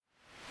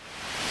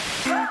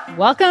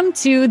Welcome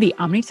to the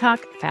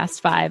OmniTalk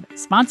Fast Five,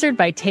 sponsored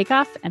by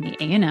Takeoff and the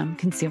A&M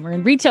Consumer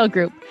and Retail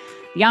Group.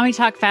 The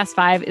OmniTalk Fast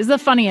Five is the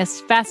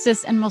funniest,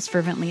 fastest, and most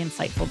fervently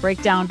insightful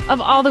breakdown of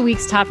all the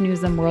week's top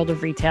news in the world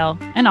of retail,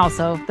 and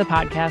also the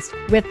podcast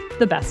with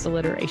the best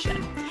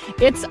alliteration.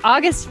 It's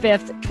August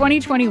 5th,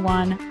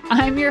 2021.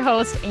 I'm your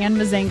host, Ann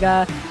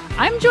Mazinga.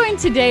 I'm joined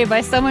today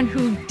by someone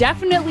who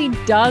definitely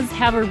does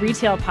have a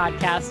retail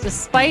podcast,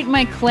 despite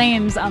my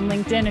claims on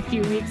LinkedIn a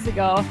few weeks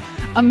ago.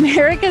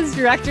 America's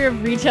Director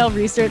of Retail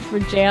Research for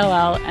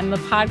JLL and the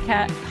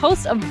podcast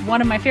host of one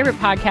of my favorite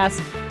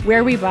podcasts,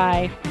 Where We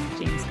Buy,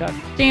 James Cook.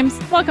 James,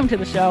 welcome to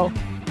the show.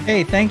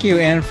 Hey, thank you,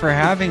 Anne, for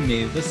having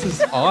me. This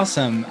is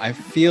awesome. I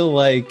feel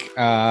like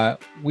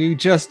we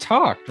just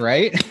talked,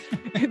 right?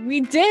 We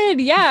did.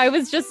 Yeah, I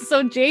was just,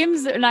 so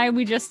James and I,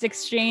 we just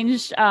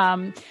exchanged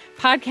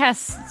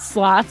podcast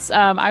slots.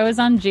 I was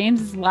on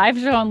James's live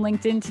show on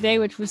LinkedIn today,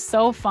 which was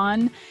so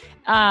fun.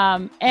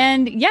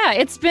 And yeah,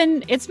 it's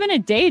been a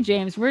day,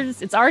 James.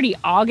 It's already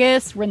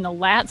August. We're in the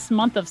last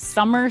month of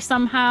summer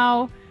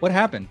somehow. What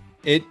happened?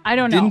 I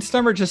don't know. Didn't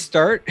summer just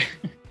start?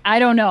 I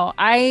don't know.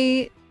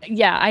 I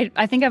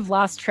think I've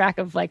lost track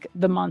of like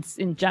the months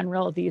in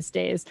general these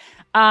days.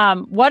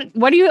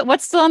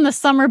 What's still on the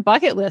summer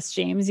bucket list,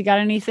 James? You got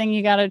anything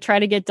you got to try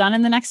to get done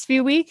in the next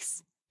few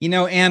weeks? You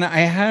know, Anna, I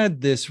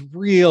had this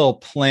real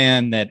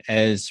plan that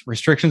as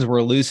restrictions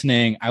were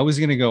loosening, I was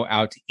going to go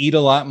out to eat a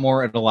lot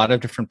more at a lot of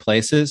different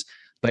places.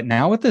 But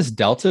now with this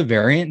Delta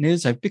variant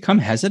news, I've become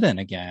hesitant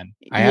again.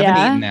 I haven't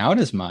eaten out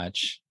as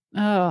much.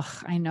 Oh,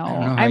 I know. I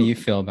don't know how you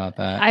feel about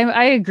that.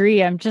 I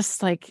agree. I'm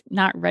just like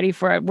not ready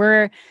for it.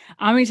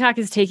 OmniTalk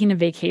is taking a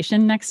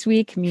vacation next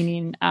week,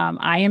 meaning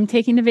I am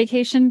taking a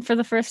vacation for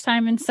the first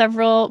time in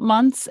several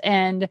months.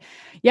 And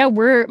yeah,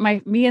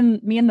 me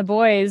and the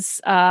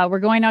boys, we're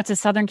going out to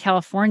Southern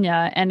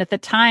California. And at the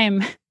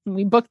time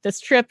we booked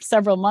this trip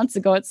several months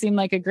ago, it seemed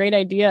like a great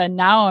idea. And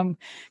now I'm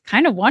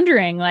kind of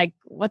wondering, like,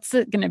 what's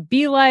it going to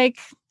be like?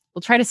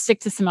 We'll try to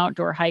stick to some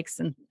outdoor hikes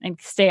and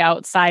stay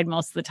outside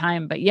most of the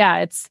time. But yeah,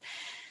 it's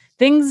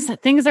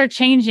things are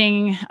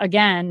changing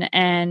again.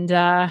 And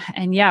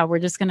yeah, we're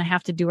just going to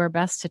have to do our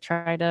best to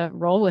try to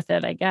roll with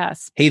it, I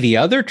guess. Hey, the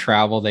other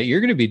travel that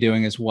you're going to be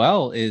doing as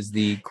well is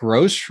the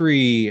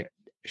grocery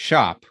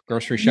shop.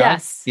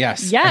 Yes.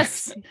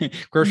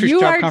 Grocery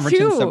shop conference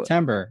in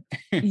September.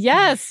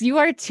 Yes, you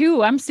are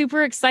too. I'm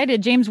super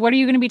excited. James, what are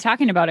you going to be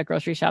talking about at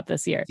Grocery Shop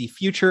this year? The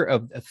future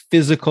of a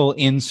physical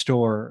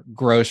in-store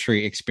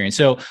grocery experience.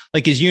 So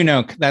like, as you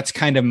know, that's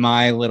kind of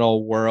my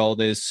little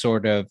world, is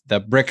sort of the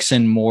bricks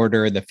and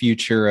mortar, the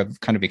future of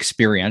kind of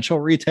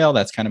experiential retail.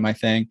 That's kind of my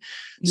thing.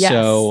 Yes.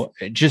 So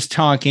just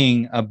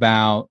talking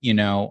about, you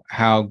know,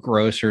 how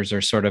grocers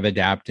are sort of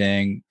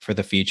adapting for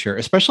the future,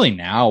 especially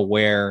now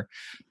where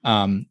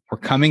we're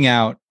coming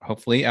out,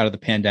 hopefully, out of the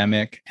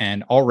pandemic,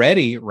 and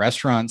already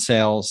restaurant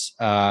sales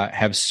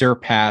have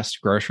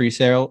surpassed grocery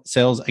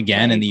sales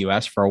again in the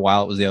US. For a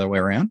while, it was the other way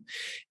around.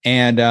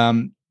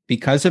 And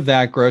because of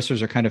that,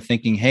 grocers are kind of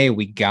thinking, hey,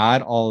 we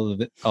got all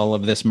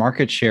of this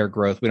market share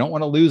growth. We don't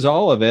want to lose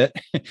all of it.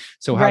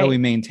 So how do we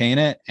maintain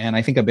it? And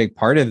I think a big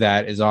part of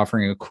that is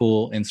offering a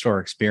cool in-store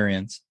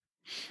experience.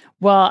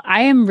 Well,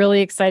 I am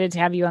really excited to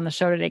have you on the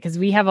show today because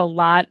we have a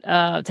lot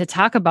to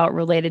talk about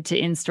related to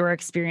in-store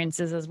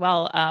experiences as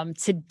well.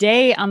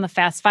 Today on the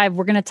Fast Five,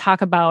 we're going to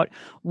talk about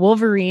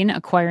Wolverine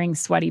acquiring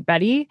Sweaty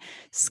Betty,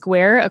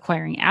 Square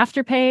acquiring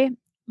Afterpay,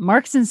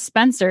 Marks and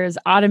Spencer's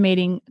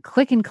automating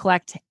click and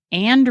collect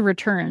and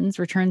returns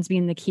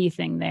being the key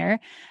thing there,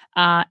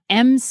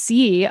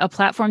 MC, a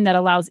platform that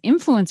allows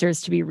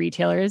influencers to be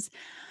retailers.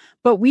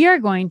 But we are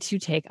going to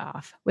take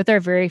off with our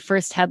very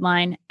first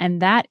headline,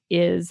 and that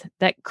is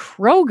that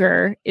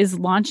Kroger is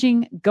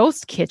launching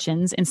ghost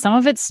kitchens in some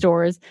of its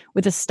stores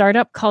with a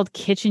startup called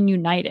Kitchen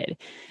United.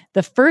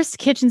 The first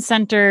kitchen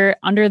center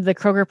under the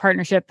Kroger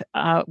partnership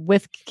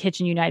with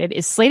Kitchen United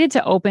is slated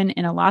to open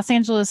in a Los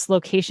Angeles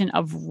location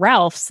of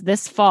Ralph's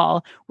this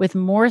fall, with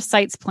more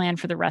sites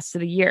planned for the rest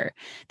of the year.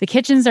 The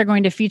kitchens are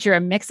going to feature a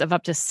mix of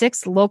up to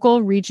 6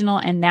 local, regional,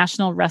 and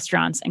national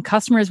restaurants, and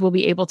customers will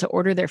be able to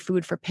order their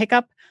food for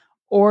pickup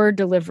or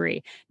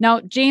delivery.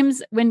 Now,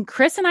 James, when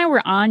Chris and I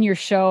were on your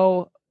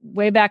show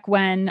way back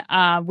when,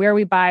 Where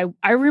We Buy,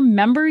 I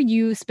remember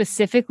you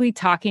specifically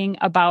talking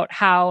about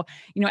how,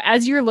 you know,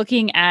 as you're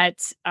looking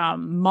at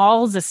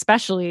malls,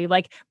 especially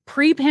like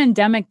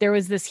pre-pandemic, there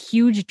was this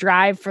huge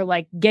drive for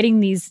like getting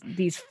these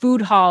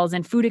food halls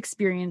and food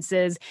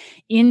experiences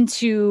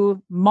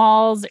into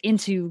malls,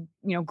 into,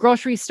 you know,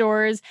 grocery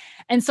stores.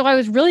 And so I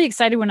was really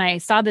excited when I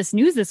saw this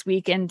news this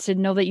week and to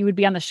know that you would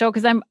be on the show,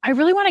 because I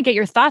really want to get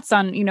your thoughts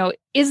on, you know,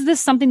 is this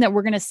something that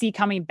we're going to see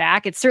coming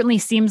back? It certainly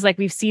seems like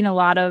we've seen a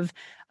lot of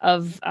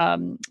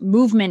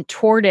movement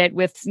toward it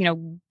with, you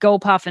know,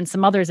 GoPuff and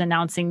some others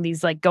announcing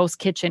these like ghost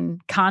kitchen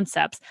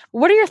concepts.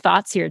 What are your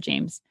thoughts here,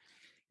 James?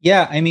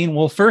 Yeah, I mean,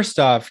 well, first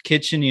off,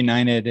 Kitchen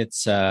United,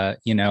 it's a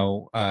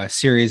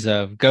series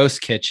of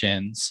ghost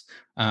kitchens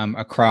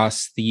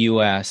across the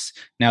US.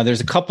 Now,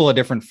 there's a couple of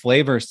different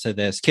flavors to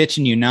this.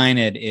 Kitchen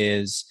United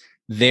is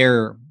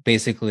they're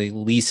basically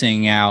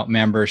leasing out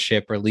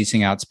membership or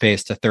leasing out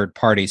space to third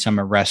parties. So I'm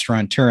a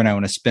restaurateur and I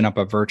want to spin up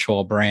a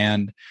virtual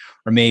brand,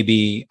 or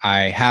maybe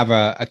I have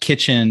a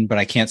kitchen, but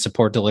I can't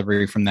support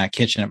delivery from that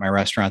kitchen at my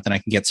restaurant, then I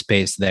can get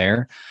space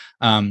there.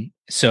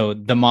 So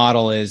the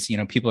model is,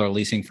 people are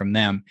leasing from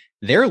them.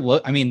 They're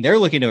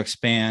looking to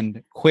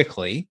expand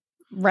quickly.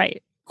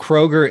 Right.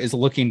 Kroger is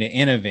looking to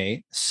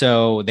innovate.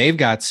 So they've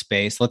got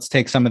space. Let's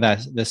take some of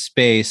the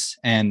space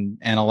and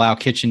allow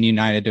Kitchen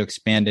United to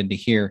expand into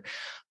here.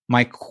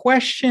 My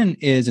question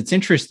is, it's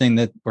interesting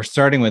that we're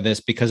starting with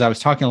this because I was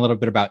talking a little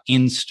bit about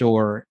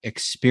in-store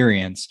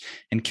experience,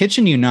 and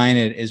Kitchen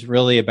United is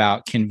really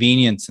about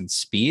convenience and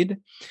speed.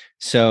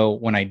 So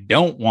when I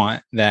don't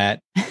want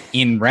that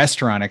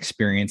in-restaurant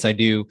experience, I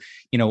do,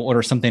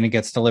 order something that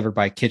gets delivered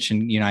by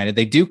Kitchen United.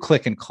 They do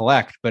click and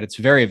collect, but it's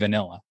very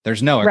vanilla.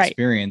 There's no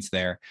experience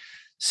there.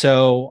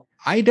 So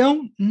I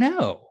don't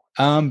know.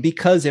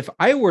 Because if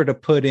I were to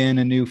put in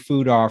a new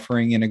food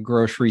offering in a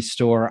grocery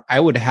store, I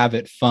would have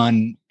it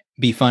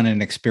be fun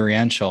and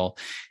experiential.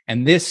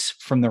 And this,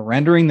 from the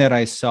rendering that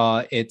I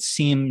saw, it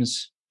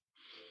seems,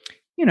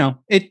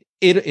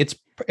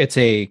 it's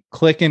a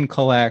click and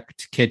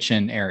collect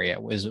kitchen area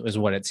is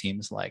what it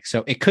seems like.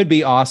 So it could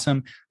be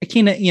awesome.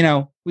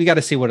 We got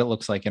to see what it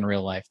looks like in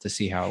real life to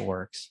see how it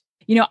works.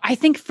 I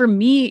think for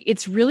me,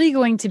 it's really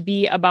going to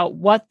be about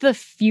what the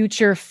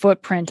future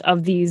footprint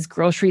of these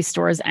grocery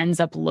stores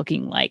ends up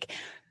looking like.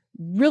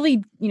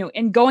 Really,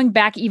 and going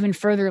back even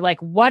further, like,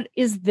 what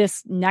is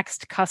this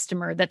next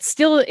customer that's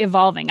still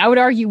evolving? I would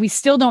argue we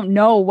still don't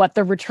know what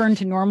the return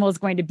to normal is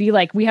going to be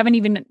like. We haven't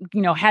even,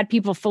 had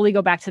people fully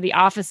go back to the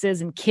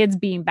offices and kids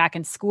being back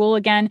in school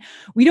again.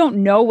 We don't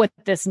know what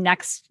this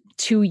next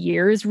 2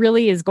 years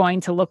really is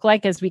going to look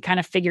like as we kind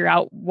of figure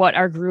out what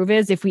our groove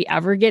is, if we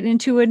ever get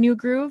into a new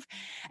groove.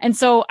 And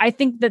so I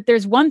think that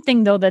there's one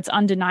thing though that's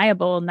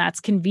undeniable, and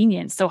that's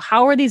convenience. So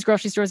how are these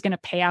grocery stores going to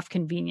pay off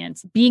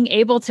convenience? Being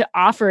able to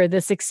offer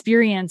this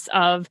experience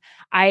of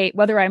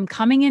whether I'm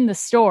coming in the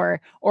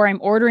store or I'm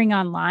ordering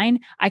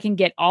online, I can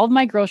get all of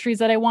my groceries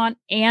that I want.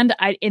 And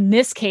in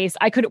this case,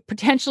 I could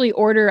potentially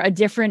order a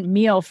different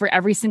meal for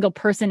every single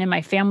person in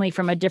my family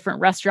from a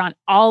different restaurant,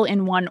 all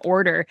in one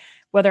order,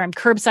 whether I'm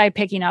curbside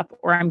picking up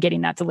or I'm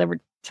getting that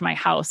delivered to my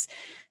house.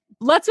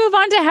 Let's move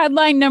on to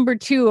headline number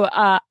 2.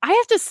 I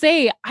have to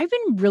say, I've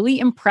been really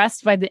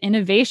impressed by the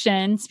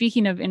innovation,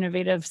 speaking of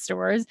innovative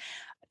stores,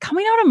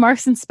 coming out of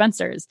Marks and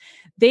Spencer's.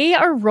 They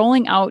are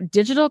rolling out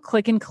digital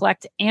click and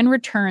collect and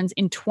returns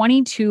in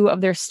 22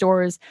 of their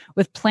stores,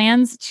 with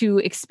plans to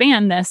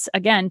expand this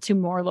again to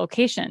more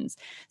locations.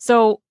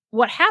 So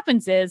what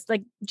happens is,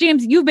 like,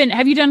 James,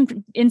 have you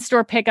done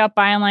in-store pickup,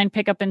 buy online,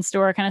 pickup in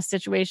store kind of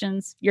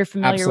situations? You're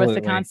familiar with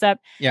the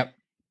concept? Yep.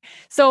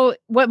 So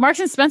what Marks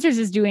and Spencer's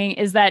is doing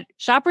is that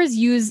shoppers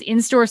use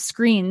in-store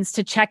screens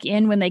to check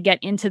in when they get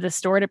into the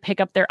store to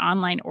pick up their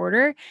online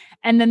order.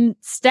 And then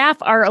staff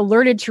are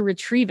alerted to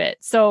retrieve it.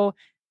 So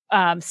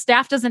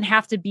staff doesn't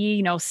have to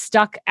be,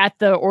 stuck at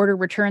the order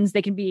returns.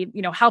 They can be,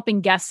 helping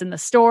guests in the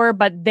store,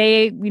 but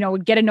they,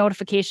 would get a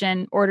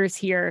notification, orders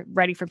here,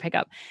 ready for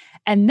pickup.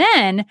 And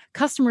then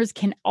customers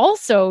can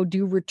also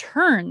do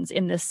returns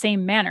in the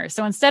same manner.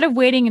 So instead of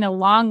waiting in a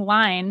long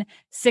line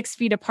 6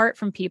 feet apart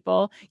from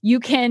people, you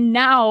can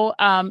now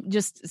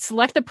just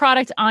select the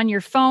product on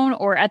your phone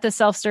or at the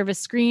self-service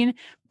screen,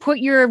 put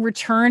your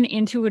return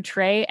into a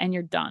tray, and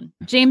you're done.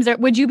 James,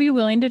 would you be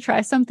willing to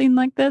try something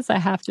like this? I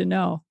have to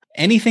know.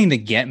 Anything to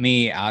get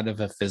me out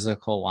of a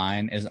physical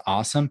line is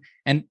awesome.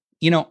 And,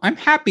 I'm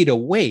happy to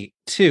wait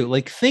too.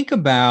 Like, think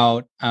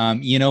about,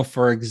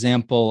 for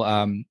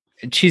example,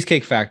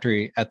 Cheesecake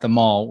Factory at the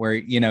mall, where,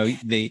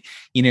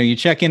 you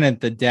check in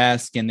at the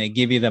desk and they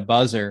give you the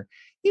buzzer.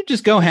 You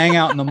just go hang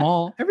out in the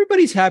mall.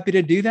 Everybody's happy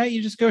to do that.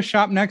 You just go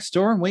shop next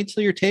door and wait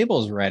till your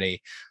table's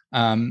ready.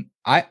 I'm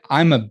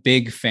a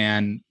big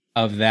fan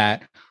of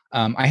that.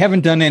 I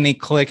haven't done any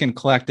click and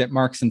collect at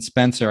Marks and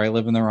Spencer. I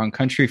live in the wrong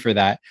country for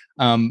that.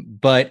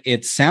 But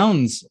it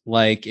sounds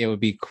like it would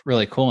be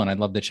really cool, and I'd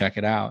love to check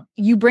it out.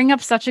 You bring up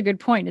such a good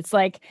point. It's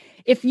like,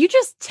 if you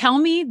just tell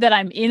me that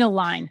I'm in a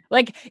line,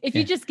 like if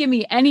you just give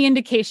me any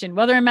indication,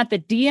 whether I'm at the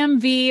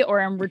DMV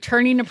or I'm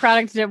returning a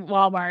product at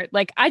Walmart,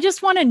 like I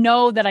just want to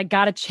know that I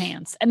got a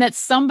chance and that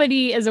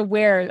somebody is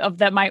aware of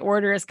that my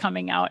order is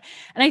coming out.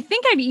 And I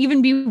think I'd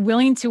even be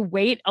willing to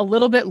wait a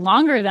little bit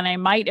longer than I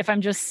might if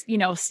I'm just,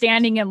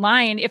 standing in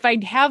line. If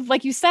I have,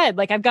 like you said,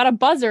 like I've got a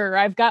buzzer, or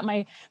I've got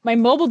my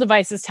mobile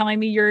devices telling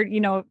me you're,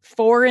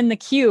 4 in the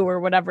queue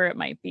or whatever it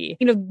might be.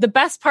 The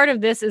best part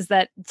of this is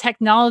that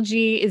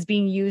technology is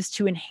being used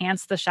to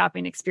enhance the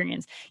shopping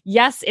experience.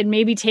 Yes, it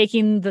may be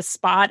taking the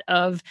spot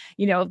of,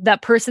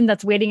 that person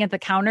that's waiting at the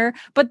counter,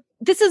 but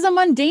this is a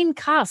mundane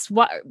cost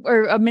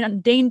or a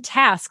mundane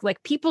task.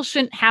 Like, people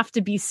shouldn't have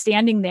to be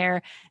standing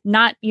there,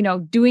 not,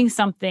 doing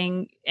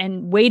something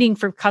and waiting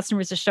for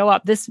customers to show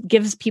up. This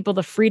gives people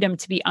the freedom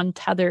to be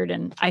untethered.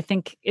 And I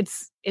think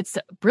it's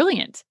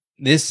brilliant.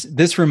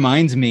 This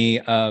reminds me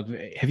of,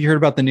 have you heard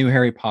about the new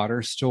Harry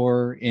Potter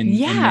store in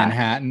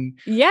Manhattan?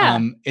 Yeah.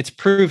 It's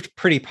proved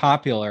pretty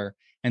popular.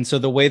 And so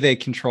the way they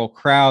control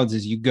crowds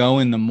is you go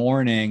in the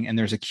morning and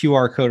there's a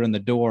QR code on the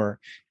door,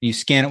 and you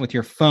scan it with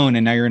your phone,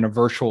 and now you're in a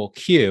virtual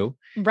queue.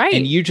 Right.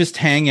 And you just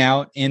hang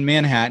out in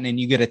Manhattan and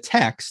you get a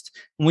text.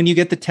 And when you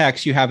get the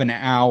text, you have an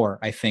hour,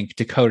 I think,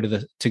 to go to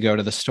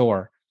the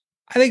store.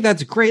 I think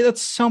that's great.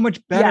 That's so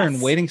much better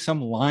than waiting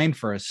some line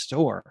for a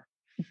store.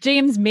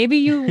 James, maybe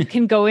you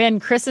can go in.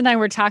 Chris and I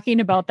were talking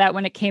about that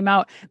when it came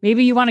out.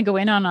 Maybe you want to go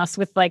in on us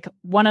with like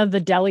one of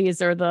the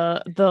delis or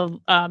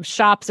the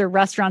shops or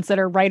restaurants that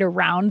are right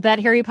around that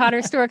Harry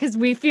Potter store, because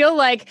we feel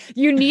like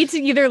you need to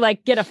either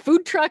like get a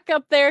food truck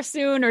up there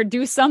soon or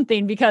do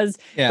something, because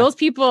those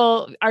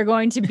people are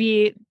going to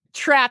be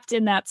trapped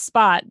in that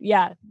spot.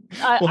 Yeah,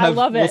 I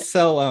love it. We'll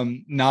sell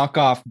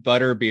knockoff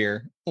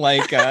butterbeer,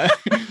 like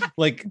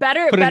like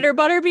better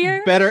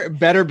butterbeer,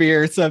 better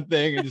beer or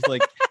something, and just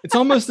like it's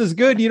almost as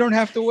good. You don't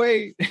have to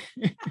wait.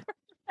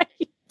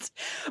 Right.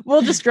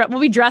 We'll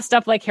be dressed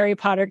up like Harry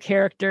Potter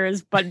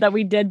characters, but that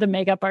we did the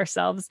makeup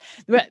ourselves.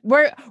 We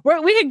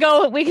could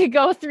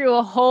go through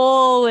a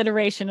whole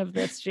iteration of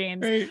this,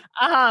 James. Right.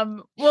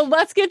 Well,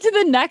 let's get to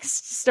the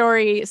next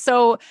story.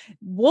 So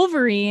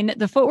Wolverine,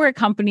 the footwear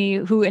company,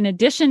 who in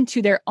addition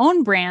to their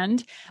own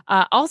brand,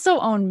 also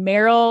own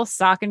Merrell,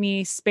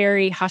 Saucony,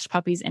 Sperry, Hush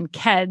Puppies, and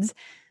Keds.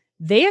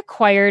 They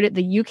acquired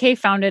the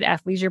UK-founded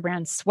athleisure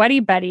brand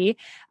Sweaty Betty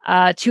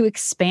to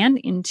expand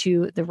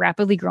into the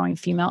rapidly growing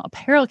female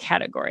apparel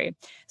category.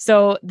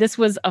 So this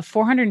was a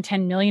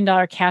 $410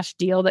 million cash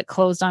deal that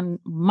closed on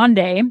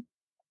Monday.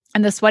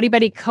 And the Sweaty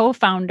Betty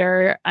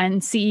co-founder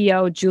and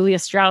CEO, Julia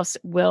Strauss,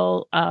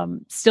 will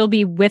still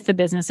be with the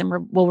business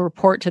and will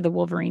report to the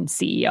Wolverine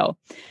CEO.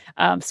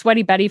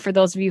 Sweaty Betty, for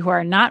those of you who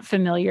are not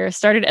familiar,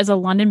 started as a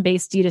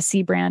London-based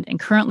D2C brand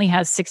and currently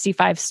has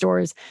 65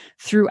 stores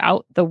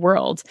throughout the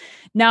world.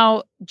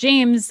 Now,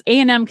 James,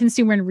 A&M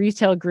Consumer and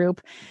Retail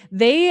Group,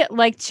 they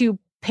like to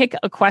pick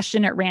a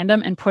question at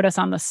random and put us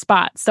on the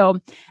spot.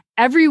 So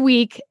every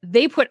week,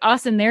 they put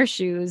us in their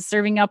shoes,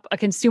 serving up a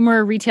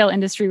consumer retail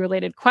industry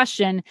related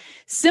question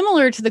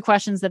similar to the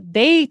questions that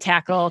they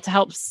tackle to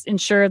help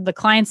ensure the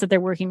clients that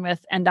they're working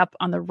with end up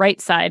on the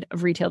right side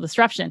of retail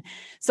disruption.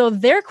 So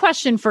their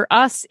question for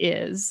us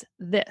is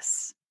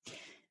this: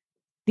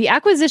 the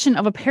acquisition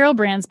of apparel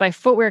brands by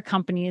footwear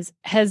companies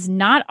has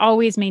not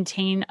always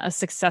maintained a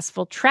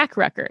successful track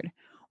record.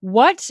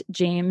 What,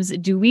 James,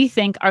 do we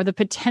think are the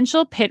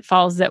potential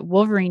pitfalls that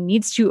Wolverine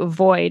needs to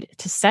avoid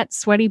to set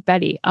Sweaty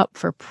Betty up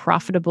for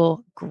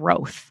profitable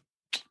growth?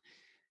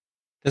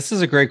 This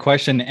is a great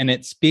question, and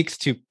it speaks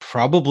to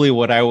probably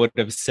what I would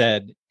have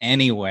said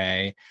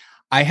anyway.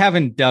 I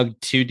haven't dug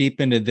too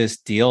deep into this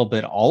deal,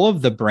 but all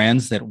of the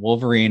brands that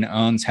Wolverine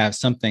owns have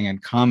something in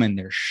common: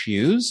 their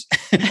shoes.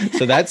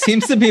 So that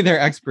seems to be their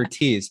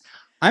expertise.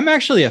 I'm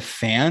actually a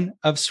fan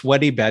of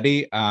Sweaty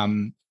Betty.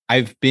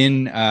 I've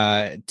been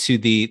to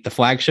the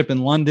flagship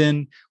in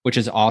London, which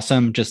is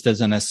awesome. Just as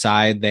an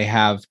aside, they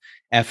have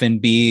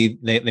F&B.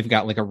 They've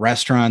got like a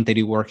restaurant. They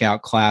do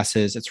workout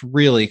classes. It's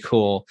really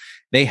cool.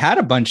 They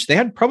had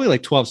probably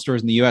like 12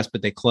 stores in the US,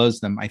 but they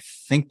closed them, I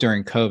think,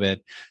 during COVID.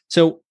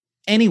 So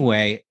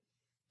anyway,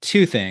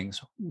 two things.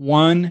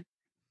 One,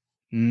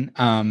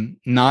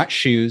 not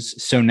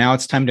shoes. So now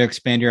it's time to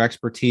expand your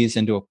expertise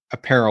into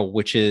apparel,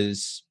 which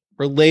is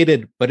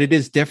related, but it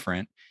is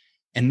different.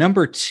 And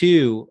number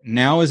two,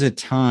 now is a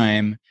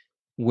time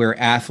where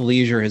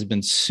athleisure has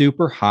been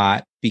super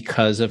hot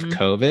because of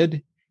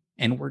COVID.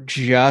 And we're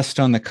just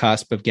on the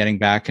cusp of getting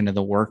back into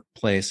the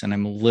workplace. And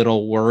I'm a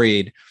little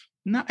worried.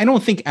 I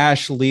don't think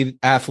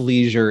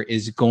athleisure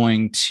is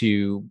going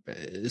to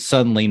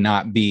suddenly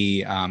not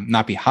be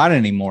hot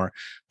anymore.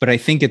 But I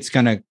think it's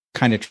going to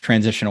kind of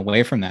transition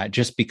away from that,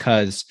 just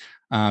because,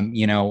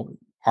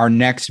 our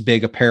next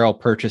big apparel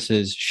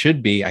purchases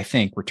should be, I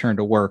think, return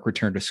to work,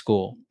 return to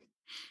school.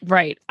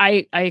 Right.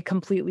 I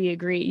completely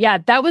agree. Yeah,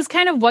 that was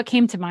kind of what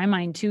came to my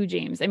mind too,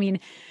 James. I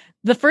mean,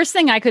 the first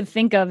thing I could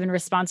think of in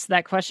response to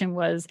that question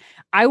was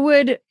I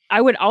would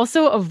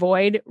also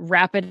avoid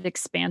rapid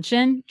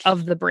expansion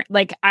of the brand.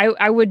 Like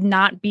I would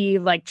not be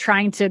like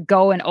trying to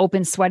go and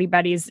open Sweaty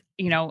Betty's,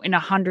 in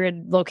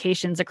 100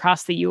 locations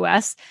across the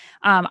US.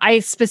 I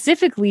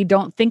specifically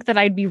don't think that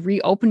I'd be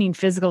reopening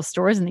physical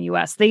stores in the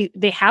US. They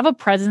have a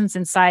presence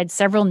inside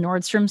several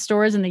Nordstrom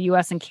stores in the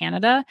US and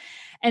Canada.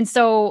 And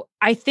so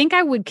I think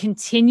I would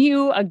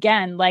continue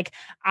again. Like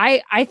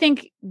I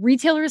think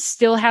retailers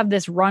still have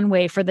this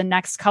runway for the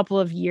next couple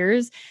of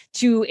years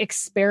to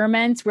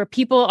experiment where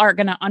people are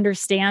going to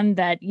understand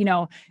that,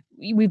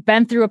 we've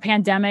been through a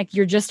pandemic.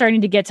 You're just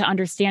starting to get to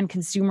understand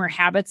consumer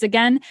habits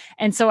again.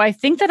 And so I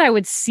think that I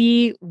would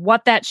see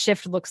what that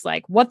shift looks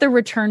like, what the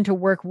return to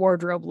work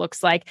wardrobe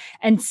looks like,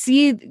 and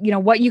see,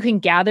 what you can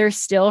gather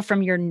still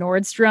from your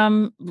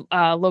Nordstrom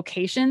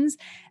locations.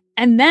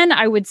 And then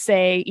I would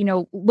say,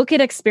 look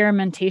at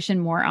experimentation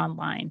more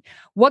online.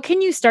 What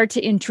can you start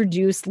to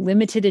introduce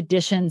limited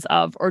editions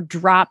of or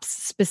drops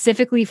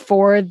specifically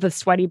for the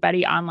Sweaty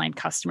Betty online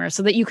customer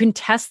so that you can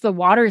test the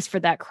waters for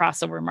that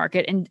crossover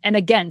market and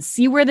again,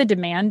 see where the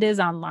demand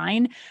is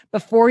online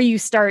before you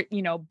start,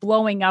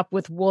 blowing up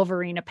with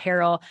Wolverine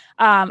apparel.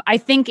 I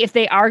think if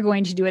they are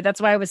going to do it,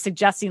 that's why I was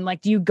suggesting,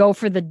 like, do you go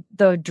for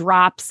the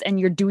drops and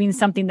you're doing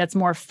something that's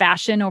more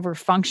fashion over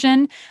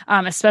function,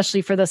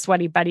 especially for the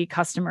Sweaty Betty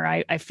customer?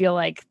 I feel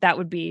like that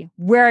would be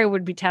where I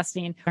would be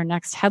testing. Our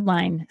next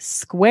headline,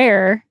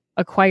 Square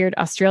acquired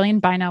Australian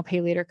buy now,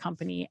 pay later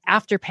company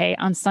Afterpay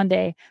on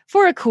Sunday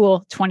for a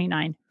cool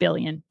 $29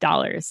 billion.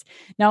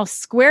 Now,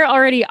 Square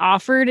already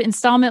offered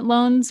installment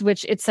loans,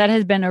 which it said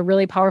has been a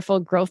really powerful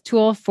growth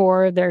tool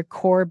for their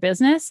core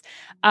business.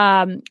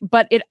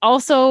 But it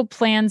also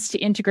plans to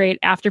integrate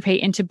Afterpay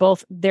into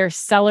both their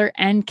seller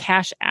and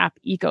Cash App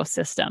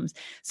ecosystems.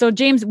 So,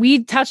 James,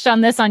 we touched on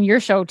this on your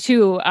show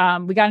too.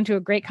 We got into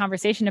a great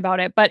conversation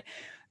about it, but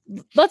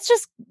let's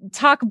just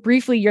talk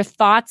briefly your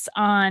thoughts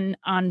on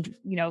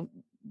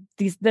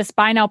this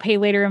buy now, pay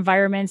later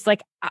environments.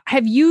 Like,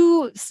 have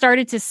you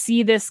started to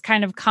see this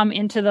kind of come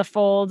into the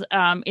fold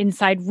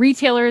inside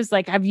retailers?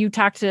 Like, have you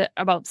talked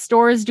about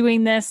stores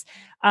doing this?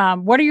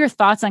 What are your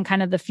thoughts on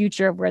kind of the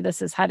future of where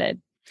this is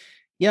headed?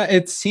 Yeah,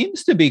 it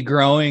seems to be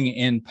growing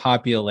in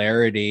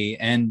popularity.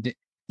 And,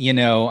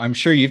 I'm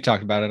sure you've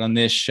talked about it on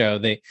this show.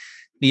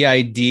 The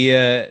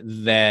idea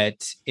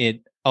that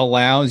it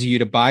allows you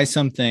to buy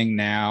something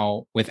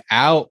now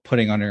without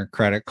putting on your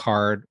credit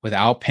card,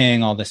 without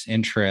paying all this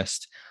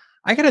interest.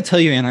 I got to tell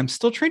you, Ann, I'm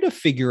still trying to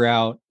figure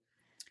out,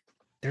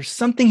 there's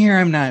something here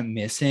I'm not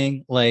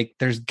missing. Like,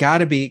 there's got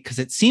to be, because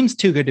it seems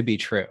too good to be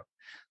true.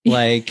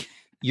 Like,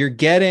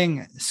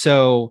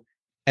 so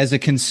as a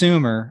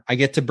consumer, I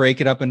get to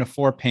break it up into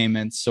 4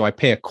 payments. So I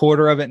pay a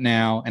quarter of it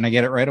now and I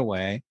get it right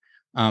away.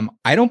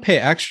 I don't pay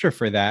extra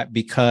for that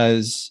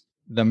because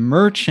the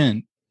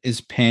merchant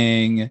is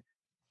paying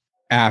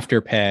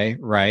Afterpay,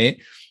 right?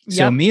 Yep.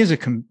 So me as a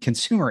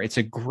consumer, it's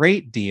a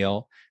great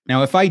deal.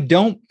 Now, if I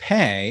don't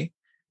pay,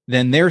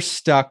 then they're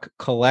stuck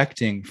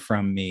collecting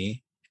from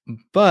me,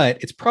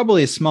 but it's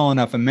probably a small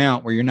enough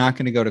amount where you're not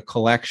going to go to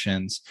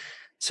collections.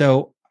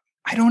 So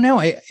I don't know.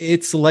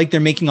 It's like they're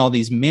making all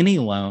these mini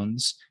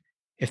loans.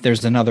 If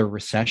there's another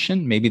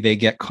recession, maybe they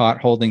get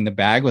caught holding the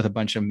bag with a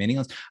bunch of mini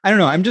loans. I don't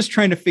know. I'm just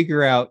trying to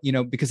figure out,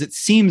 because it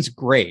seems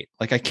great.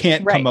 Like, I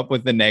can't come up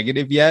with the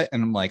negative yet.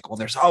 And I'm like, well,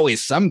 there's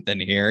always something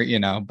here,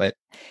 but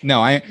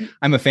no,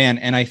 I'm a fan.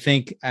 And I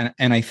think,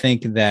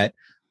 that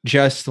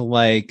just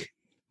like,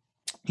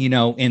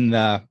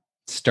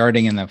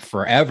 starting in the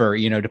forever,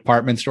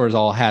 department stores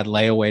all had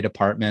layaway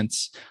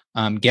departments.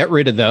 Get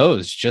rid of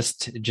those.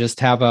 Just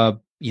have a,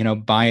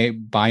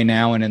 buy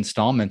now in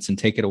installments and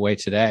take it away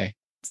today.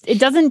 It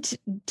doesn't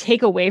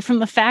take away from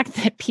the fact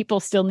that people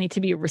still need to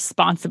be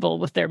responsible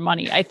with their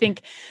money. I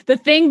think the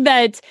thing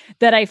that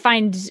I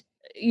find,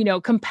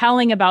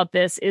 compelling about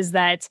this is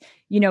that,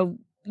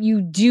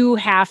 you do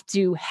have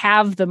to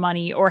have the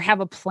money or have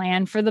a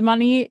plan for the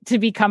money to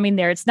be coming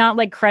there. It's not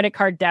like credit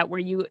card debt where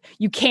you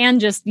can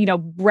just,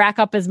 rack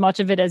up as much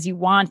of it as you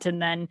want and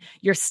then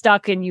you're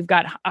stuck and you've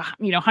got,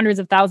 hundreds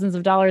of thousands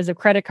of dollars of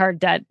credit card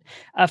debt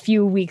a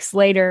few weeks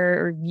later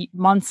or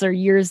months or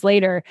years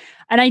later.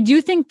 And I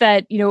do think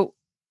that,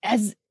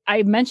 as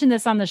I mentioned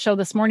this on the show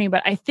this morning,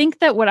 but I think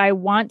that what I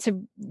want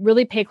to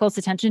really pay close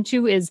attention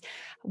to is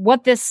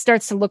what this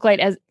starts to look like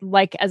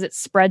as it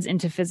spreads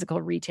into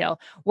physical retail.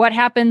 What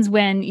happens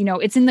when,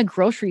 it's in the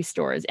grocery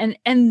stores,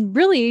 and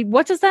really,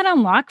 what does that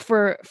unlock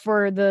for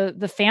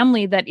the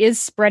family that is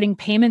spreading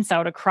payments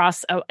out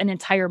across an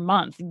entire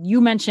month? You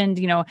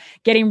mentioned,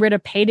 getting rid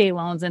of payday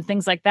loans and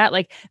things like that.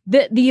 Like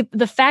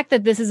the fact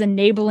that this is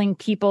enabling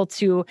people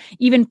to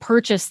even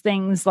purchase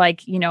things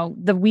like,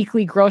 the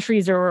weekly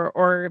groceries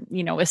or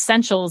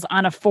essentials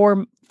on a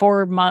 4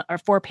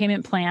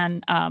 payment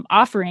plan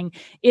offering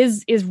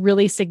is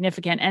really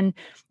significant. And,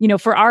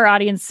 for our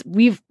audience,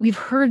 we've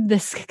heard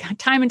this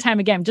time and time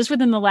again, just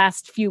within the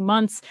last few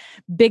months.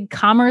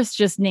 BigCommerce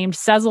just named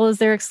Sezzle as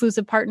their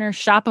exclusive partner.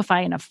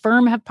 Shopify and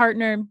Affirm have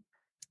partnered.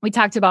 We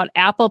talked about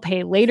Apple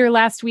Pay later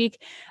last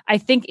week. I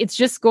think it's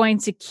just going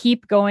to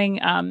keep going.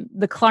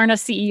 The Klarna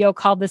CEO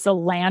called this a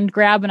land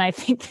grab, and I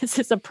think this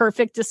is a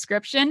perfect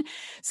description.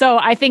 So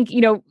I think,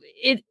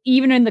 it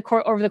even in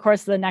over the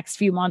course of the next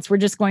few months, we're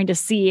just going to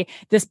see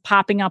this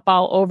popping up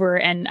all over.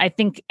 And I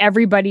think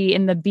everybody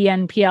in the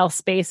BNPL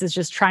space is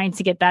just trying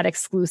to get that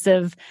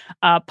exclusive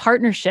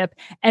partnership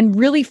and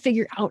really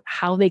figure out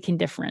how they can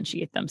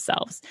differentiate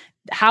themselves.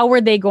 How are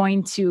they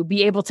going to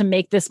be able to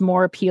make this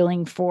more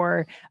appealing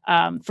for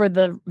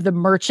the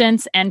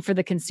merchants and for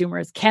the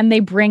consumers? Can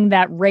they bring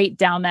that rate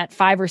down, that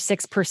 5 or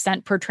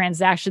 6% per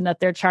transaction that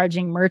they're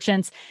charging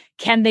merchants?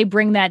 can they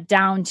bring that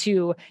down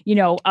to, you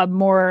know, a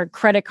more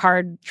credit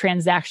card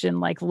transaction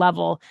like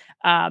level,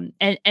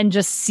 and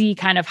just see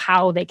kind of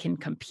how they can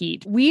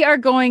compete. We are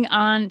going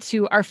on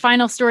to our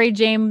final story,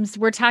 James.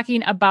 We're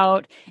talking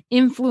about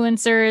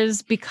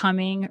influencers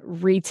becoming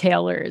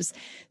retailers.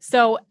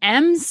 So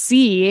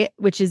MC,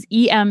 which is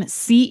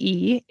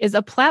EMCE, is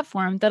a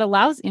platform that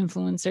allows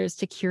influencers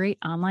to curate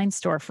online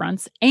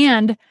storefronts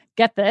and,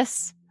 get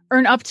this,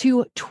 earn up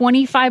to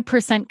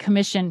 25%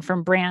 commission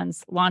from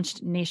brands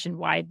launched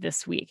nationwide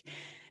this week.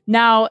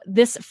 Now,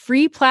 this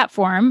free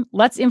platform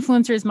lets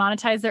influencers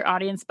monetize their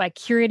audience by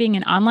curating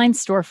an online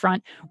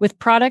storefront with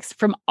products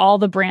from all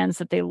the brands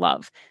that they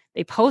love.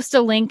 They post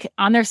a link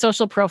on their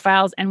social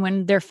profiles, and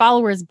when their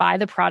followers buy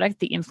the product,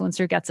 the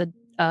influencer gets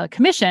a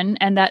commission,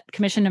 and that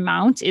commission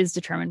amount is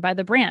determined by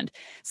the brand.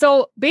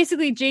 So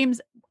basically, James,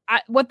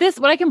 what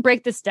I can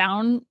break this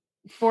down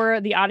for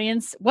the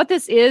audience, what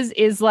this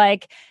is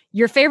like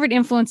your favorite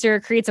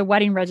influencer creates a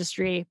wedding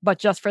registry, but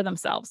just for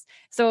themselves.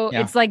 So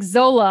it's like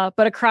Zola,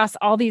 but across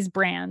all these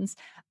brands.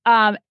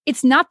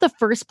 It's not the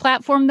first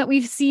platform that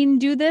we've seen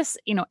do this.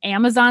 You know,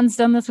 Amazon's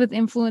done this with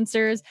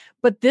influencers,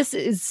 but this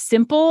is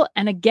simple.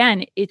 And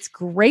again, it's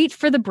great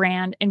for the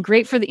brand and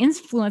great for the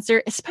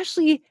influencer,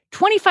 especially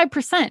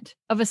 25%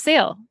 of a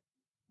sale.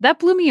 That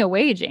blew me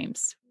away,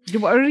 James.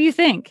 What do you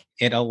think?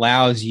 It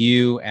allows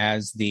you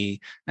as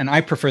and I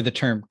prefer the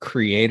term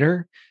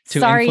creator to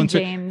influencer.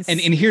 James.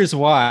 And here's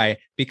why,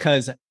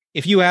 because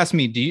if you ask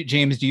me,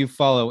 James, do you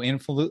follow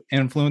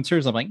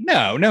influencers? I'm like,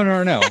 no.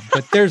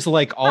 But there's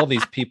like all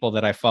these people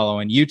that I follow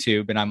on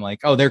YouTube, and I'm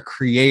like, oh, they're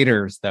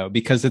creators though,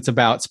 because it's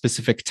about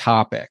specific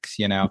topics,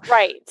 you know?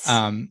 Right.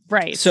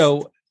 Right.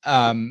 So,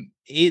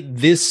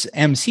 this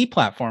MC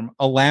platform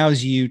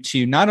allows you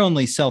to not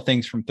only sell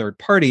things from third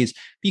parties, but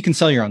you can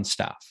sell your own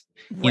stuff.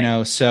 Right. You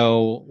know,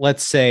 so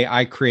let's say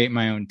I create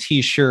my own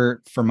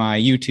t-shirt for my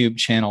YouTube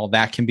channel.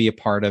 That can be a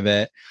part of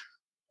it.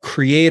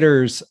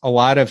 Creators, a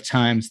lot of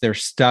times they're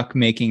stuck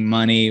making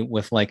money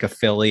with like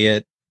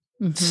affiliate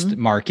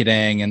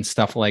marketing and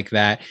stuff like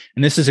that.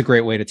 And this is a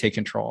great way to take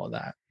control of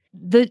that.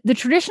 The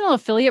traditional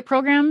affiliate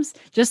programs,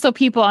 just so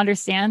people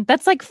understand,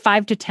 that's like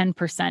 5 to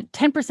 10%,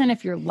 10%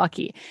 if you're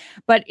lucky.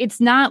 But it's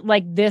not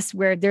like this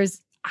where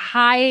there's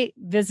high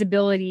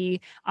visibility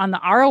on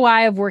the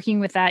ROI of working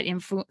with that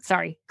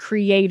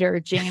creator,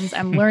 James.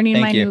 I'm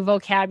learning my new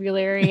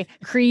vocabulary,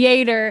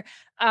 creator,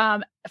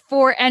 and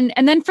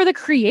then for the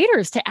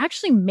creators to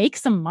actually make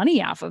some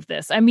money off of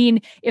this. I mean,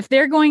 if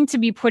they're going to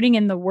be putting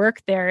in the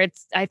work there,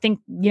 I think,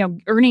 you know,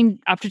 earning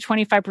up to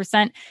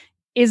 25%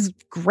 is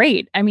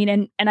great. I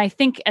mean, and I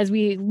think as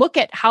we look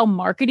at how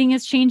marketing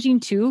is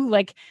changing too,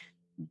 like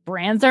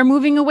brands are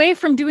moving away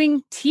from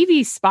doing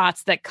TV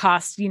spots that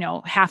cost, you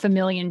know,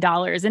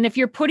 $500,000. And if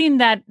you're putting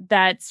that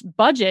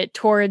budget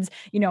towards,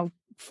 you know,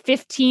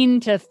 15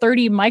 to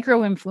 30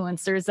 micro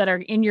influencers that are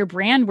in your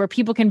brand where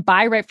people can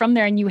buy right from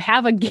there, and you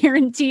have a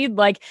guaranteed,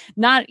 like,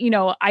 not, you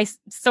know,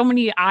 so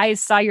many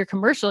eyes saw your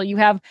commercial. You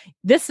have,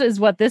 this is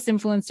what this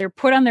influencer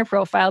put on their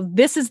profile.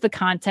 This is the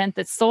content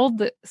that sold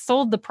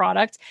the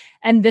product.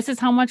 And this is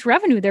how much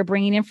revenue they're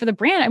bringing in for the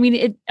brand. I mean,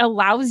 it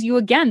allows you,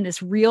 again,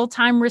 this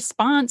real-time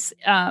response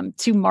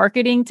to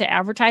marketing, to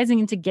advertising,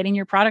 and to getting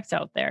your products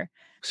out there.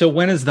 So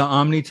when is the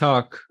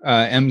OmniTalk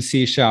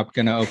MC shop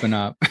going to open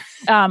up?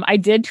 I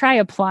did try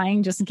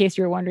applying, just in case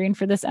you were wondering,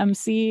 for this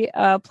MC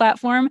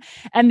platform.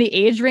 And the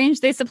age range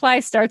they supply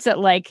starts at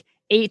like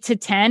 8 to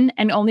 10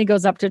 and only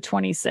goes up to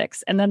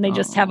 26. And then they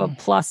just have a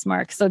plus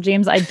mark. So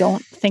James, I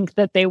don't think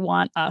that they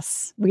want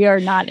us. We are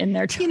not in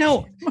their You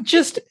know,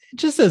 just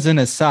as an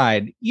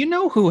aside, you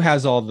know who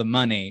has all the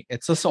money?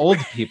 It's us old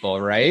people,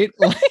 right?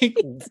 Like,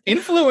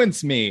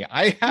 influence me.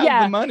 I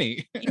have the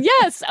money.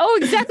 Yes. Oh,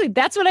 exactly.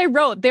 That's what I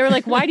wrote. They were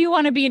like, why do you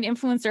want to be an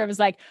influencer? I was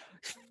like,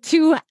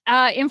 to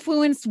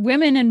influence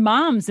women and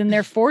moms in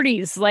their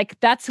 40s. Like,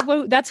 that's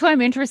who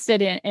I'm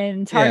interested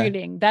in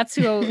targeting. Yeah.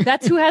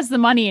 That's who has the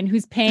money and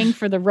who's paying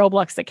for the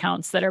Roblox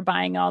accounts that are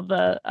buying all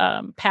the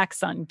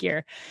PacSun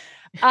gear.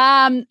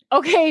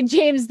 Okay,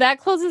 James, that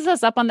closes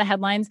us up on the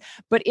headlines,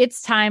 but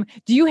it's time.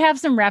 Do you have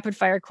some rapid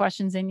fire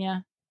questions in you?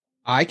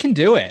 I can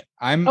do it.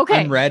 I'm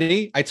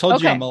ready. I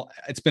told you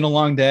it's been a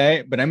long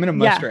day, but I'm going to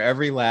muster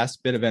every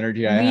last bit of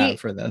energy I have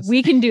for this.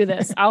 We can do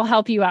this. I'll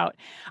help you out.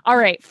 All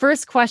right.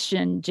 First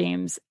question,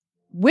 James.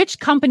 Which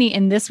company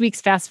in this week's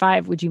Fast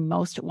Five would you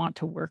most want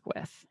to work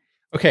with?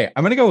 Okay.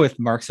 I'm going to go with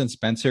Marks and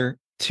Spencer.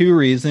 2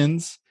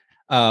 reasons.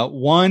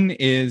 One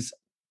is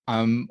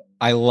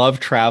I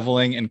love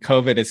traveling, and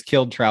COVID has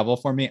killed travel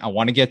for me. I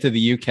want to get to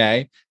the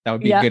UK. That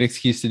would be a good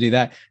excuse to do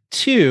that.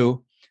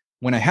 2,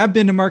 when I have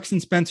been to Marks and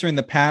Spencer in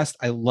the past,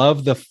 I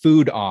love the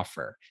food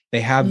offer.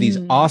 They have these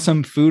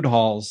awesome food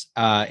halls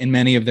in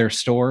many of their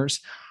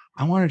stores.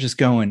 I want to just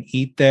go and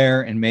eat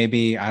there, and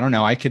maybe, I don't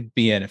know, I could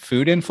be a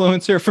food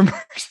influencer for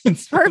Marks and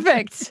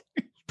Spencer.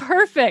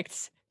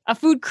 Perfect. A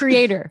food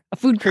creator.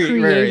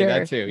 Creator.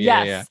 That too.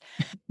 Yes.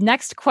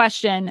 Next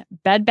question.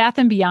 Bed Bath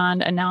 &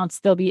 Beyond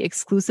announced they'll be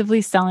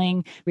exclusively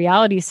selling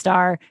reality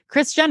star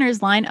Kris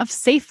Jenner's line of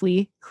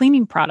Safely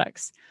cleaning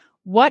products.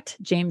 What,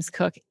 James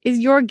Cook, is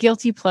your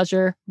guilty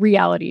pleasure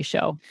reality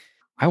show?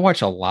 I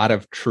watch a lot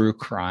of true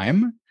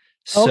crime.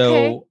 Okay.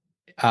 So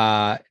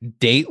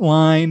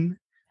Dateline,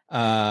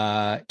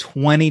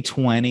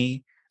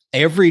 2020,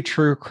 every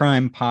true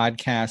crime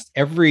podcast,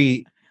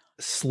 every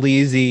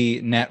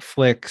sleazy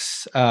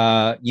Netflix,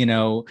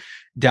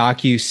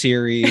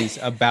 docu-series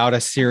about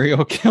a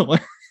serial killer.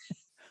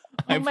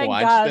 I've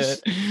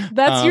watched it.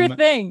 That's your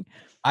thing.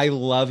 I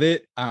love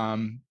it.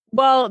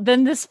 Well,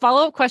 then this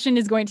follow-up question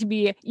is going to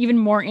be even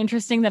more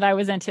interesting than I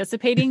was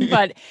anticipating.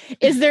 But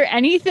is there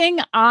anything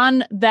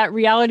on that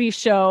reality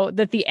show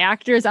that the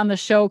actors on the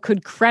show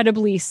could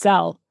credibly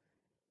sell?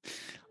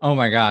 Oh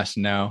my gosh,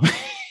 no.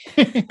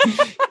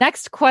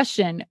 Next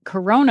question.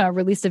 Corona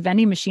released a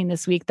vending machine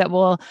this week that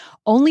will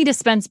only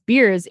dispense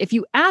beers if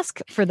you ask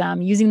for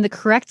them using the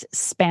correct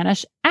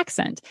Spanish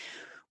accent,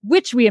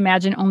 which we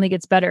imagine only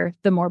gets better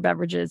the more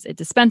beverages it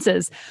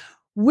dispenses.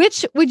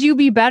 Which would you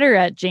be better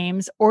at,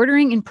 James,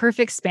 ordering in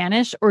perfect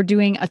Spanish or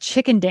doing a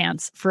chicken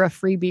dance for a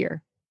free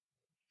beer?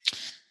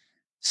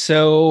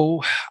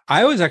 So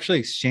I was actually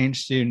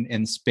exchange student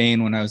in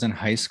Spain when I was in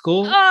high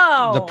school.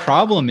 Oh, the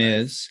problem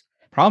is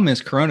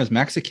Corona's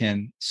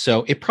Mexican,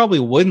 so it probably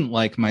wouldn't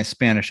like my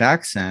Spanish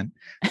accent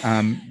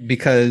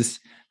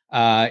because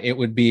it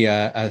would be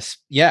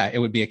it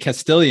would be a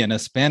Castilian, a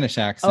Spanish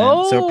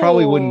accent. So it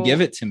probably wouldn't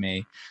give it to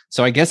me.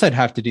 So I guess I'd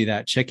have to do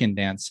that chicken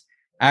dance.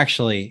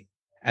 Actually,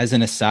 as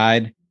an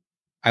aside,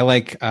 I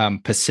like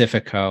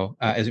Pacifico.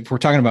 If we're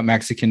talking about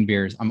Mexican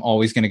beers, I'm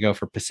always going to go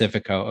for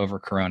Pacifico over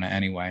Corona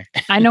anyway.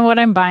 I know what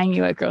I'm buying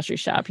you at grocery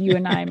shop. You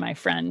and I, my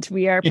friend,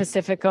 we are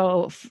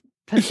Pacifico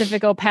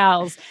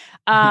pals.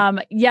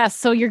 Yes.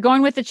 So you're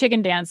going with the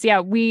chicken dance.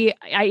 Yeah.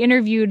 I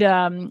interviewed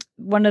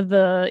one of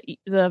the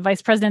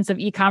vice presidents of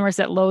e-commerce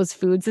at Lowe's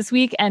Foods this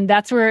week. And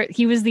that's where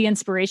he was the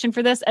inspiration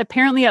for this.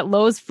 Apparently at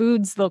Lowe's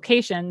Foods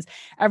locations,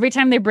 every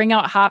time they bring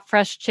out hot,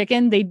 fresh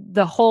chicken,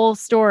 the whole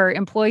store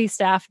employee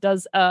staff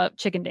does a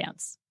chicken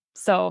dance.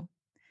 So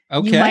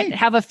you might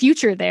have a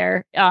future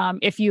there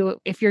if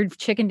you're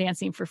chicken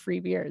dancing for free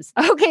beers.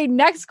 Okay,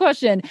 next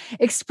question.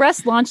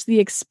 Express launched the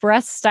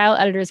Express Style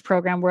Editors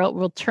program where it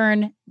will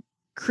turn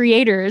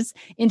creators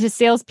into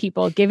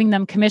salespeople, giving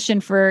them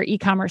commission for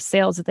e-commerce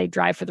sales that they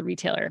drive for the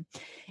retailer.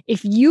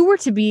 If you were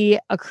to be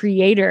a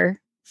creator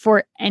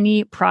for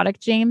any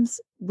product, James,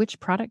 which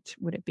product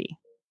would it be?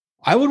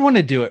 I would want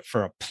to do it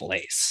for a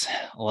place.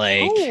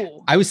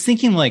 I was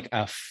thinking like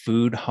a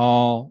food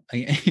hall.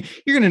 You're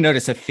going to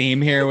notice a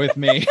theme here with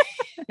me.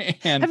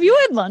 And, have you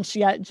had lunch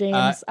yet,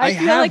 James? I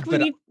feel like we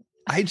need.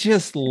 I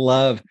just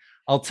love.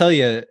 I'll tell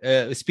you.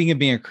 Speaking of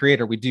being a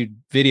creator, we do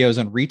videos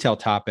on retail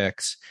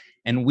topics,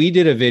 and we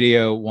did a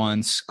video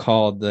once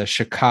called the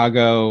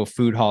Chicago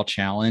Food Hall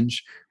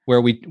Challenge, where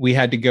we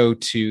had to go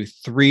to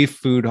 4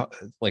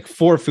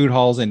 food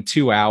halls in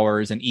 2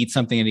 hours and eat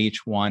something at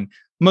each one.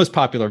 Most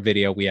popular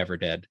video we ever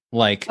did,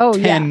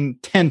 10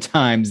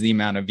 times the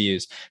amount of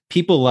views.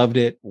 People loved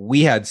it.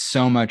 We had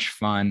so much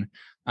fun.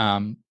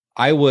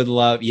 I would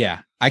love, you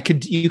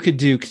could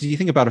do, because you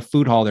think about a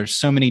food hall, there's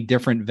so many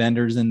different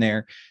vendors in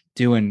there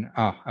doing,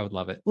 I would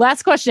love it.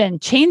 Last question.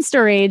 Chain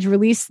Store Age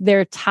released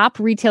their top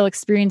retail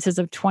experiences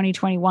of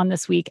 2021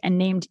 this week and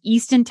named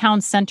Easton Town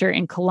Center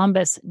in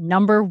Columbus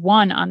number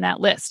 1 on that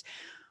list.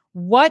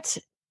 What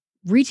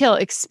retail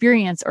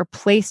experience or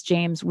place,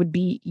 James, would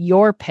be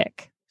your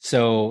pick?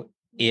 So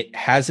it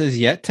hasn't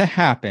yet to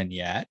happen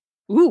yet.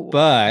 Ooh,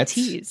 but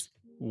tease.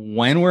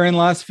 When we're in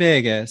Las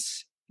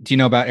Vegas, do you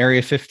know about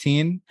Area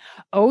 15?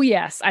 Oh,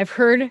 yes. I've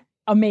heard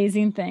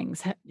amazing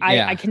things.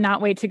 I cannot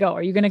wait to go.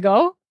 Are you going to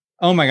go?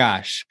 Oh my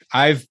gosh.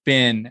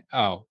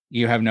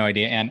 You have no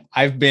idea. And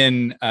I've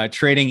been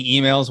trading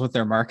emails with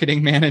their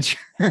marketing manager.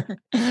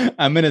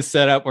 I'm going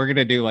to we're going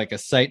to do like a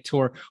site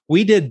tour.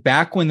 We did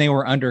back when they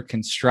were under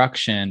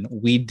construction,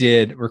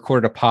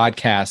 recorded a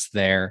podcast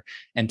there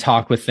and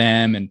talked with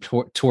them and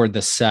toured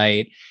the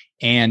site.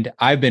 And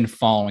I've been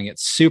following it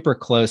super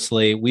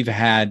closely. We've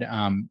had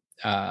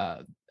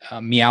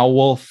Meow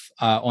Wolf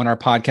on our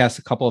podcast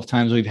a couple of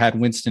times. We've had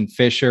Winston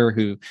Fisher,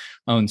 who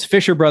owns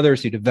Fisher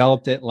Brothers, who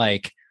developed it.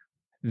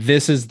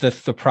 This is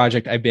the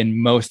project I've been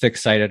most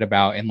excited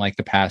about in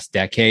the past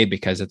decade,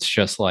 because it's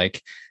just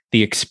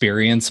the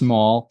experience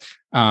mall.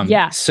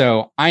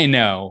 So I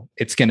know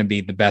it's going to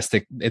be the best.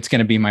 It's going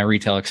to be my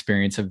retail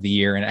experience of the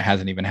year, and it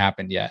hasn't even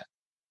happened yet.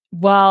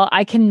 Well,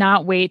 I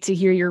cannot wait to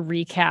hear your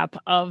recap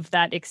of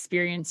that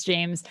experience,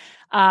 James.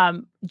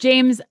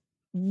 James,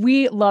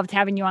 we loved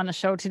having you on the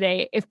show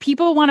today. If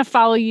people want to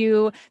follow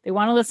you, they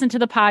want to listen to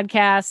the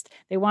podcast,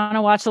 they want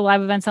to watch the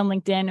live events on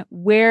LinkedIn,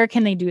 where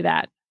can they do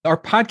that? Our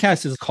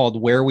podcast is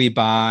called Where We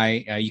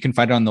Buy. You can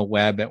find it on the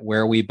web at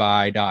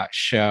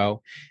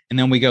wherewebuy.show. And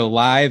then we go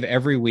live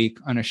every week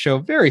on a show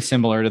very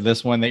similar to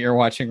this one that you're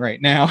watching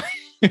right now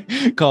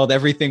called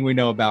Everything We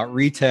Know About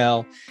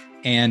Retail.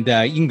 And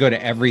you can go to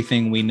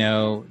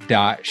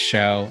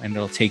everythingweknow.show and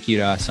it'll take you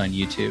to us on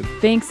YouTube.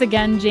 Thanks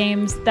again,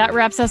 James. That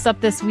wraps us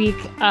up this week.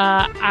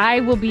 I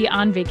will be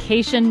on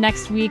vacation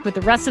next week with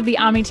the rest of the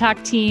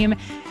OmniTalk team.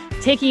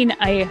 taking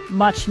a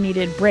much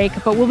needed break,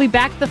 but we'll be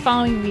back the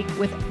following week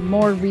with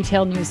more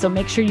retail news. So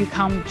make sure you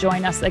come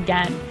join us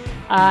again.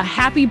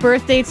 Happy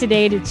birthday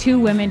today to two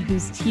women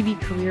whose TV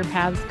career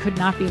paths could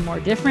not be more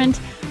different.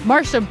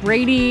 Marsha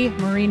Brady,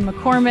 Maureen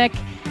McCormick,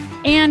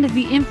 and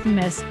the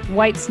infamous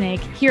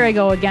Whitesnake. Here I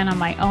go again on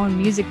my own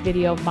music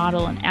video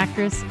model and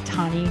actress,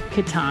 Tawny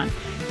Kitaen.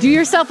 Do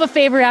yourself a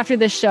favor after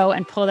this show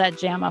and pull that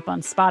jam up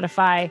on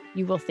Spotify.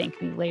 You will thank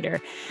me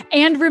later.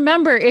 And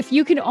remember, if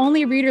you can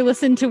only read or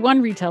listen to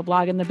one retail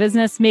blog in the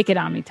business, make it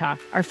OmniTalk.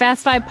 Our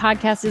Fast Five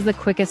podcast is the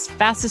quickest,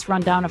 fastest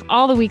rundown of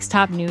all the week's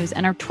top news,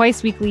 and our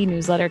twice-weekly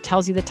newsletter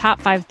tells you the top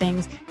 5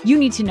 things you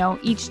need to know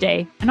each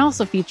day, and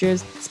also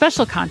features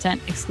special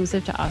content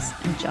exclusive to us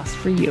and just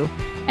for you,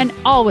 and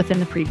all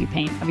within the preview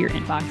pane of your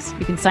inbox.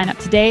 You can sign up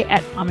today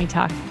at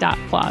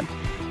omnitalk.blog.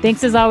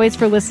 Thanks as always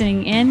for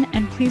listening in,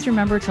 and please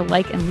remember to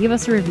like and leave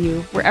us a review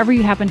wherever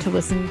you happen to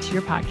listen to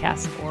your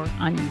podcast or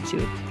on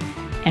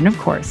YouTube. And of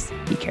course,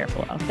 be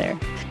careful out there.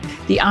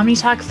 The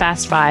OmniTalk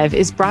Fast Five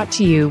is brought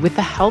to you with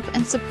the help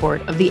and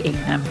support of the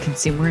A&M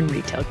Consumer and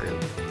Retail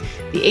Group.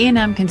 The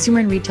A&M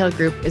Consumer and Retail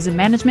Group is a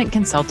management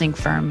consulting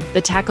firm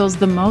that tackles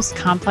the most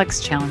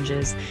complex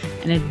challenges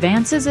and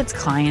advances its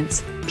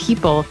clients,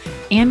 people,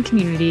 and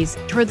communities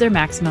toward their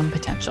maximum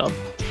potential.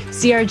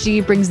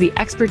 CRG brings the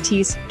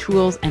expertise,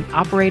 tools, and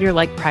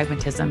operator-like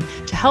pragmatism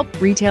to help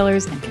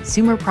retailers and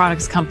consumer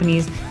products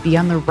companies be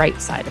on the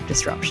right side of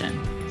disruption.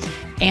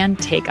 And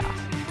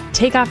Takeoff.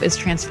 Takeoff is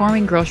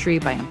transforming grocery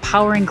by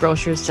empowering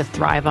grocers to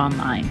thrive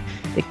online.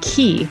 The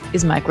key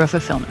is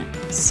micro-fulfillment,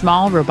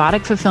 small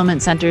robotic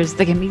fulfillment centers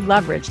that can be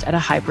leveraged at a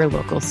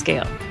hyper-local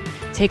scale.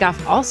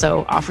 Takeoff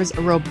also offers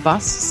a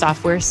robust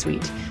software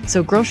suite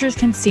so grocers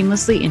can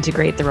seamlessly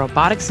integrate the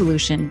robotic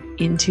solution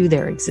into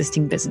their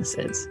existing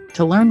businesses.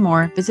 To learn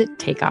more, visit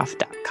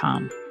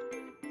takeoff.com.